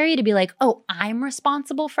it's scary to be like, oh, I'm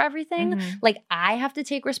responsible for everything. Mm-hmm. Like, I have to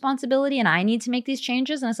take responsibility and I need to make these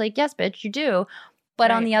changes. And it's like, yes, bitch, you do. But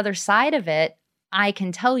on the other side of it, I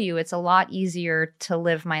can tell you it's a lot easier to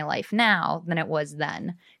live my life now than it was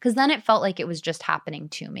then. Because then it felt like it was just happening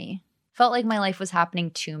to me. Felt like my life was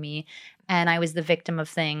happening to me, and I was the victim of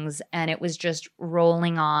things, and it was just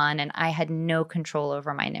rolling on, and I had no control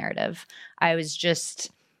over my narrative. I was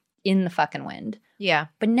just in the fucking wind. Yeah.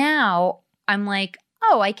 But now I'm like,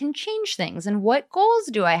 oh, I can change things. And what goals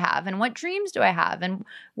do I have? And what dreams do I have? And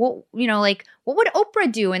what would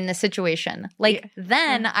Oprah do in this situation?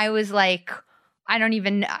 Then I was like,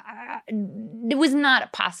 it was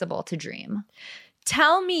not possible to dream.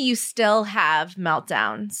 Tell me you still have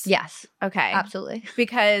meltdowns. Yes. Okay. Absolutely.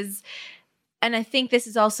 Because, and I think this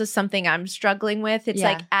is also something I'm struggling with. It's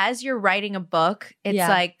like, as you're writing a book, it's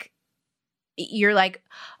like, you're like,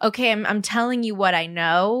 okay, I'm telling you what I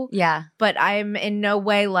know. Yeah. But I'm in no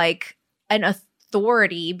way like an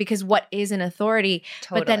authority, because what is an authority?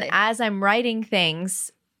 Totally. But then as I'm writing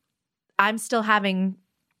things, I'm still having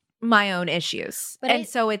my own issues.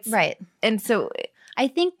 So it's right. And so I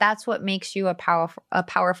think that's what makes you a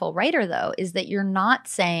powerful writer, though, is that you're not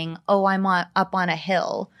saying, "Oh, I'm up on a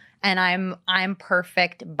hill and I'm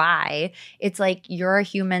perfect." Bye. It's like you're a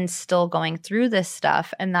human still going through this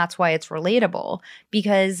stuff, and that's why it's relatable.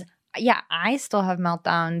 Because I still have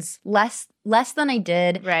meltdowns, less than I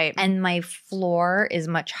did, right? And my floor is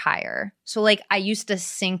much higher. So like I used to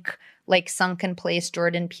sink like Sunken Place,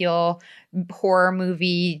 Jordan Peele horror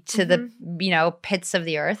movie to the pits of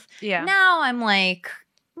the earth. Yeah. Now I'm like,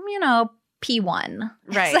 P1.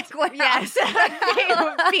 Right. It's like, yes.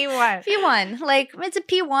 P1. P1. Like, it's a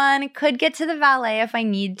P1. It could get to the valet if I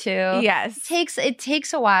need to. Yes. It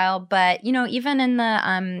takes a while, but even in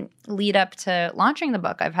the lead up to launching the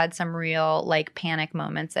book, I've had some real like panic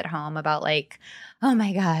moments at home about like, oh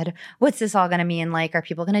my God, what's this all going to mean? Like, are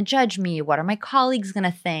people going to judge me? What are my colleagues going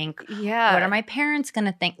to think? Yeah. What are my parents going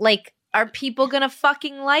to think? Like, are people going to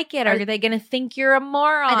fucking like it? Are they going to think you're a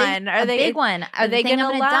moron? Are they big one? Are they going to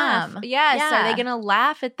laugh? Dumb? Yes. Yeah. Are they going to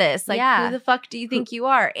laugh at this? Like, who the fuck do you think you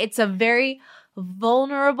are? It's a very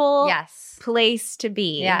vulnerable place to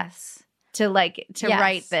be. Yes. To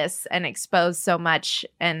write this and expose so much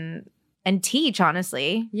and teach,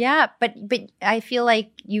 honestly. Yeah. But I feel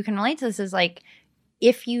like you can relate to this as like,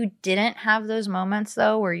 if you didn't have those moments,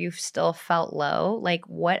 though, where you still felt low, like,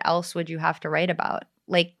 what else would you have to write about?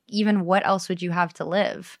 Like, even what else would you have to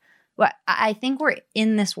live? Well, I think we're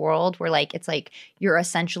in this world where, like, it's like you're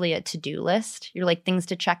essentially a to-do list. You're like things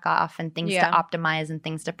to check off and things to optimize and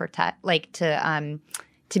things to protect, like to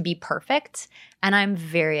be perfect. And I'm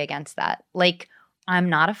very against that. Like, I'm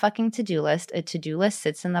not a fucking to-do list. A to-do list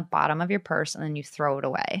sits in the bottom of your purse and then you throw it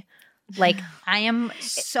away. Like, I am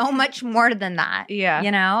so much more than that. Yeah.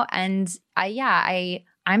 And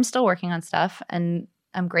I'm still working on stuff, and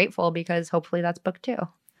I'm grateful because hopefully that's book 2.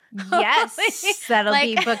 Yes, that'll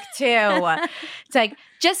be book 2. It's like,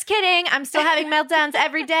 just kidding. I'm still having meltdowns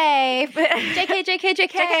every day. JK. JK.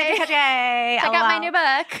 Check out my new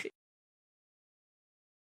book.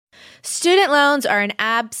 Student loans are an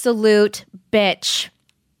absolute bitch.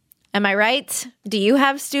 Am I right? Do you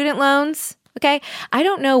have student loans? Okay. I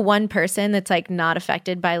don't know one person that's like not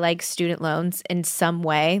affected by like student loans in some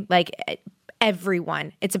way. Like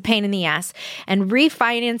everyone. It's a pain in the ass. And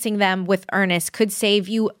refinancing them with Earnest could save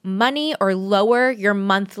you money or lower your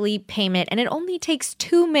monthly payment. And it only takes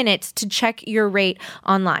 2 minutes to check your rate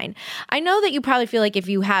online. I know that you probably feel like if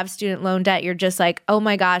you have student loan debt, you're just like, oh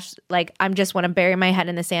my gosh, like I'm just want to bury my head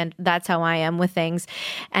in the sand. That's how I am with things.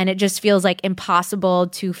 And it just feels like impossible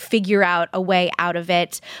to figure out a way out of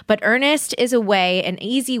it. But Earnest is a way, an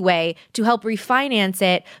easy way to help refinance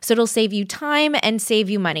it so it'll save you time and save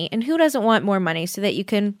you money. And who doesn't want more money so that you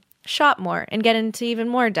can shop more and get into even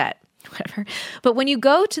more debt? Whatever. But when you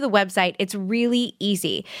go to the website, it's really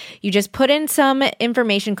easy. You just put in some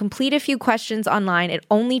information, complete a few questions online. It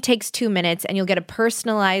only takes 2 minutes and you'll get a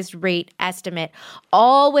personalized rate estimate,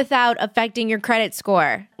 all without affecting your credit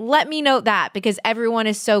score. Let me note that because everyone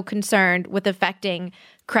is so concerned with affecting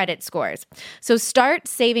credit scores. So start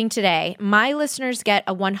saving today. My listeners get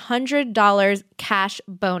a $100 cash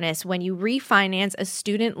bonus when you refinance a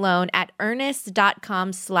student loan at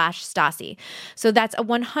earnest.com/Stassi. So that's a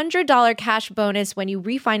 $100 cash bonus when you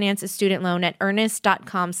refinance a student loan at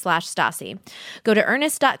earnest.com/Stassi. Go to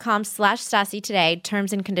earnest.com/Stassi today.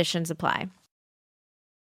 Terms and conditions apply.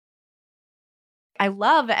 I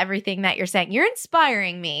love everything that you're saying. You're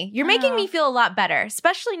inspiring me. You're making me feel a lot better,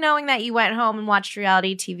 especially knowing that you went home and watched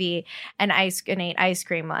reality TV and ate ice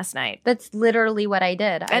cream last night. That's literally what I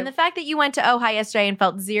did. And the fact that you went to Ojai yesterday and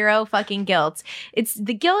felt zero fucking guilt.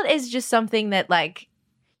 The guilt is just something that like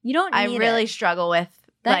you don't need I really struggle with.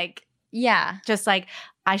 Yeah. Just like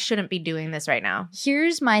I shouldn't be doing this right now.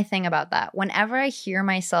 Here's my thing about that. Whenever I hear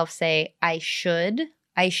myself say I should,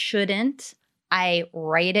 I shouldn't, I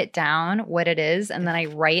write it down what it is, and then I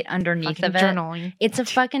write underneath of it. Journaling. It's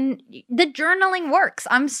the journaling works.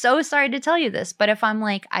 I'm so sorry to tell you this, but if I'm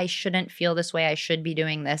like, I shouldn't feel this way, I should be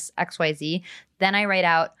doing this, XYZ, then I write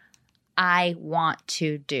out, I want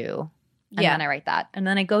to do. And then I write that. And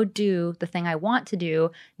then I go do the thing I want to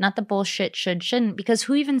do, not the bullshit shouldn't, because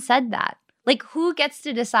who even said that? Like, who gets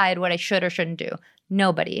to decide what I should or shouldn't do?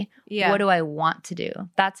 Nobody. Yeah. What do I want to do?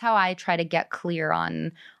 That's how I try to get clear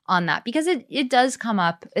on that, because it does come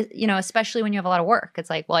up, you know, especially when you have a lot of work. It's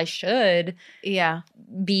like, well, I should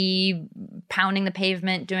be pounding the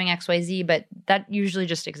pavement doing XYZ, but that usually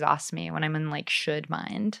just exhausts me when I'm in like should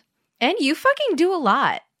mind. And you fucking do a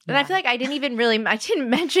lot. And I feel like I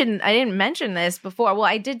didn't mention this before. Well,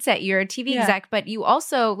 I did say you're a TV exec, but you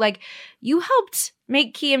also you helped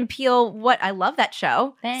make Key and Peele I love that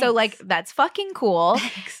show. Thanks. So that's fucking cool.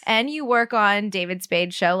 Thanks. And you work on David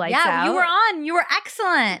Spade's show Lights Out. Yeah, you were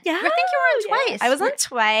excellent. Yeah. I think you were on twice. I was on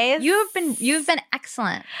twice. You've been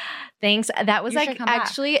excellent. Thanks. That was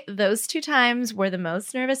actually those 2 times were the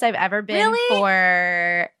most nervous I've ever been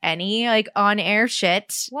for any on-air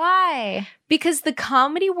shit. Why? Because the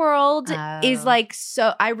comedy world is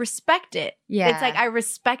so I respect it. Yeah. It's I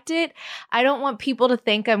respect it. I don't want people to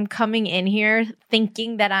think I'm coming in here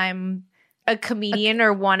thinking that I'm a comedian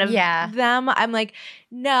or one of them. I'm like,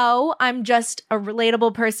 no, I'm just a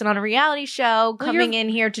relatable person on a reality show coming in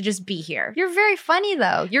here to just be here. You're very funny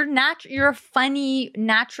though. You're funny,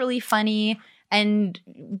 naturally funny and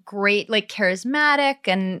great, charismatic,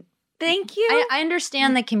 and thank you. I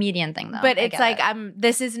understand the comedian thing though. But it's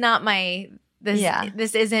this is not my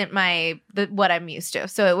this isn't what I'm used to.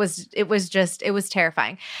 So it was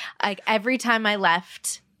terrifying. Every time I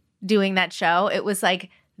left doing that show, it was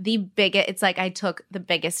the biggest, it's I took the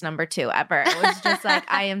biggest number 2 ever. It was just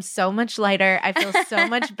I am so much lighter. I feel so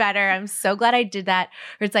much better. I'm so glad I did that.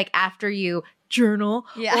 Or it's after you journal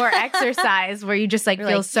or exercise where you just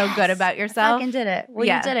feel so good about yourself. I fucking did it. Well,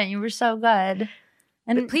 you did it. You were so good.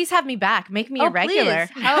 And but please have me back. Make me a regular.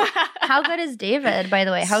 How good is David, by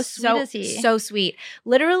the way? How sweet is he? So sweet.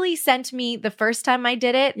 Literally sent me the first time I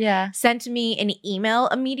did it. Yeah. Sent me an email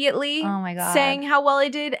immediately. Oh my God. Saying how well I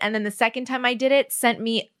did. And then the second time I did it, sent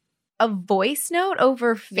me a voice note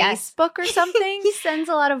over Facebook or something. He sends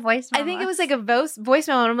a lot of voice memos. I think it was a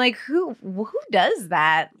voicemail. And I'm like, who does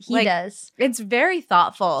that? He does. It's very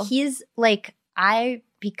thoughtful. He's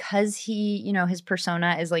because he, his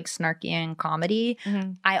persona is snarky and comedy,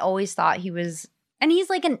 I always thought he was, and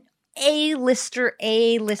he's an A-lister,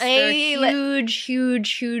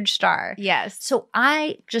 huge star. Yes. So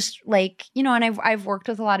I just and I've worked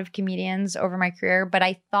with a lot of comedians over my career, but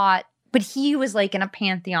I thought, but he was in a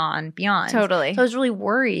pantheon beyond. Totally. So I was really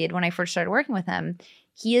worried when I first started working with him.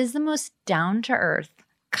 He is the most down-to-earth,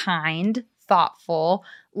 kind, thoughtful,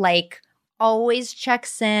 always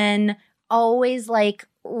checks in, always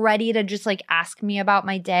ready to just like ask me about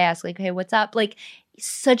my day, ask like, hey, what's up? Like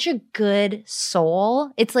such a good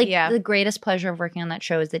soul. It's like the greatest pleasure of working on that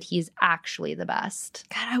show is that he's actually the best.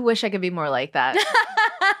 God, I wish I could be more like that.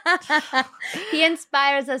 He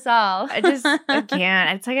inspires us all. I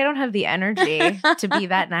can't. It's like I don't have the energy to be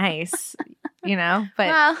that nice, you know? But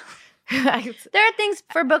well, there are things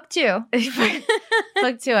for book 2.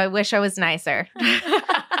 Book 2, I wish I was nicer.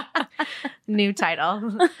 New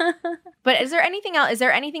title. But is there anything else? Is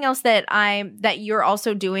there anything else that you're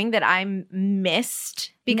also doing that I'm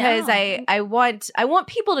missed? Because No. I want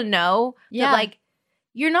people to know that like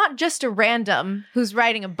you're not just a random who's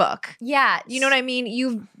writing a book. Yeah. You know what I mean?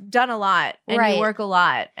 You've done a lot and Right. you work a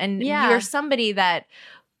lot. And you're somebody that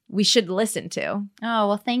we should listen to. Oh,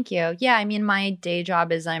 well, thank you. Yeah, I mean, my day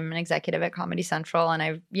job is I'm an executive at Comedy Central, and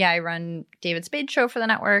I run David Spade's show for the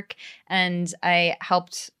network, and I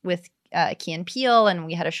helped with Key and Peele, and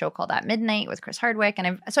we had a show called At Midnight with Chris Hardwick,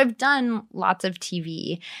 and I've done lots of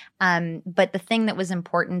TV. But the thing that was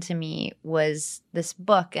important to me was this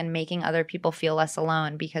book and making other people feel less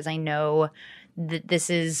alone, because I know that this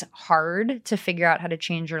is hard to figure out how to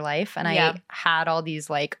change your life. And I had all these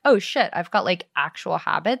like, oh shit, I've got like actual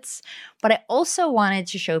habits. But I also wanted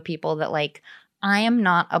to show people that like, I am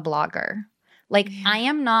not a blogger. Like I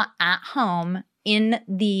am not at home in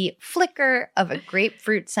the flicker of a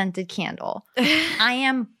grapefruit scented candle. I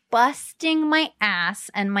am busting my ass,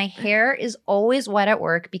 and my hair is always wet at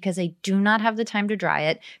work because I do not have the time to dry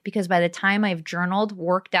it, because by the time I've journaled,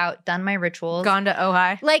 worked out, done my rituals, Gone to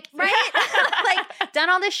Ojai. like, right? Like done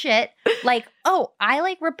all this shit. Like, oh, I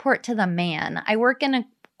like report to the man. I work in a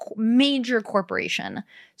major corporation.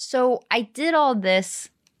 So I did all this,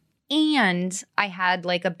 and I had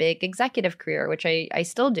like a big executive career, which I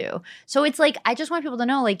still do. So it's like, I just want people to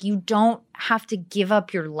know, like, you don't have to give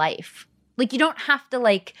up your life. Like, you don't have to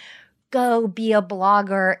like go be a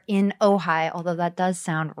blogger in Ojai, although that does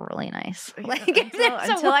sound really nice. Like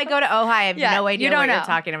until I go to Ojai, I have no idea what you're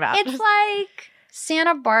talking about. It's like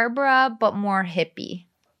Santa Barbara, but more hippie.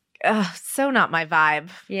 Ugh, so not my vibe.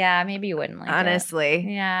 Yeah, maybe you wouldn't like it. Honestly.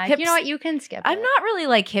 Yeah. Hips, you know what? You can skip it. I'm not really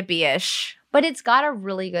like hippie-ish. But it's got a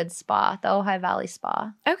really good spa, the Ojai Valley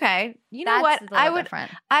Spa. Okay. You know what? I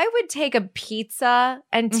would take a pizza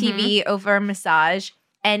and TV over a massage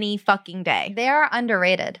any fucking day. They are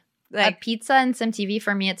underrated. Like a pizza and some TV,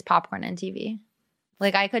 for me, it's popcorn and TV.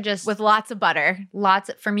 Like I could just with lots of butter.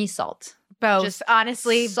 For me, salt. Both. Just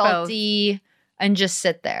honestly, salty both. And just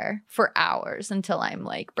sit there for hours until I'm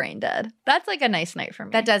like brain dead. That's like a nice night for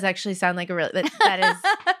me. That does actually sound like a really that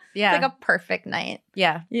is yeah. It's like a perfect night.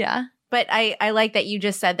 Yeah. Yeah. But I like that you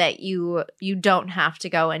just said that you don't have to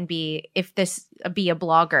go and be a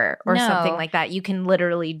blogger or something like that. You can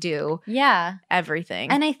literally do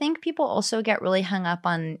everything. And I think people also get really hung up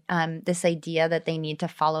on this idea that they need to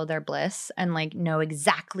follow their bliss and like know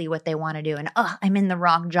exactly what they want to do. And I'm in the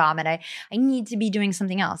wrong job and I need to be doing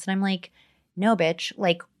something else. And I'm like, no, bitch.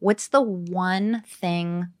 Like, what's the one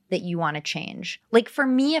thing that you want to change? Like, for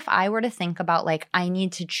me, if I were to think about, like, I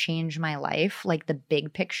need to change my life, like the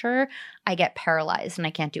big picture, I get paralyzed and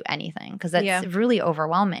I can't do anything because that's really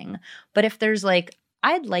overwhelming. But if there's like,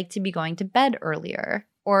 I'd like to be going to bed earlier,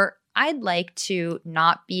 or I'd like to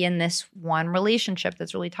not be in this one relationship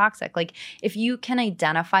that's really toxic. Like, if you can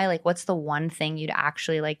identify, like, what's the one thing you'd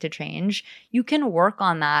actually like to change, you can work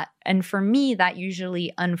on that. And for me, that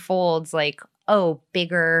usually unfolds like,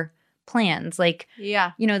 bigger plans. Like, you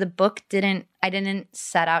know, the book I didn't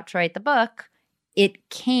set out to write the book. It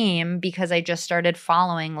came because I just started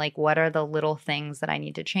following, like, what are the little things that I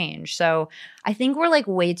need to change? So I think we're like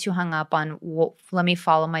way too hung up on, let me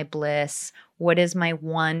follow my bliss. What is my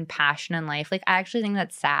one passion in life? Like, I actually think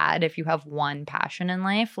that's sad if you have one passion in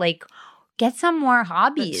life. Like, get some more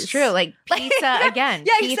hobbies. It's true. Like pizza again.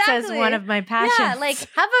 Pizza is one of my passions. Yeah, like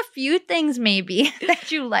have a few things maybe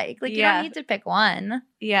that you like. Like you don't need to pick one.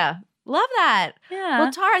 Yeah. Love that. Yeah.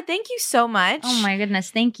 Well, Tara, thank you so much. Oh my goodness.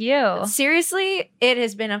 Thank you. Seriously, it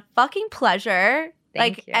has been a fucking pleasure.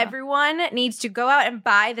 Thank you. Everyone needs to go out and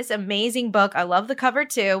buy this amazing book. I love the cover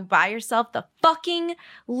too. Buy yourself the fucking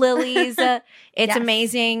Lillies. It's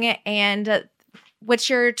amazing. And what's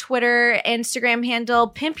your Twitter, Instagram handle?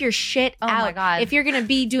 Pimp your shit out. Oh my God. If you're going to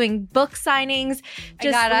be doing book signings,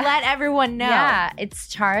 just let everyone know. Yeah, it's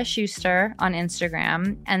Tara Schuster on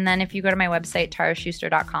Instagram. And then if you go to my website,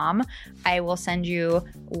 taraschuster.com, I will send you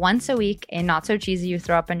once a week a not so cheesy you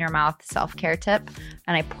throw up in your mouth self-care tip.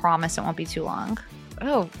 And I promise it won't be too long.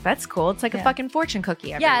 Oh, that's cool. It's like a fucking fortune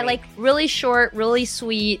cookie every week. Like really short, really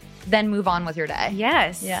sweet, then move on with your day.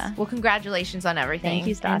 Yes. Yeah. Well, congratulations on everything. Thank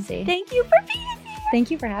you, Stassi. Thank you for being here. Thank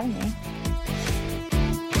you for having me.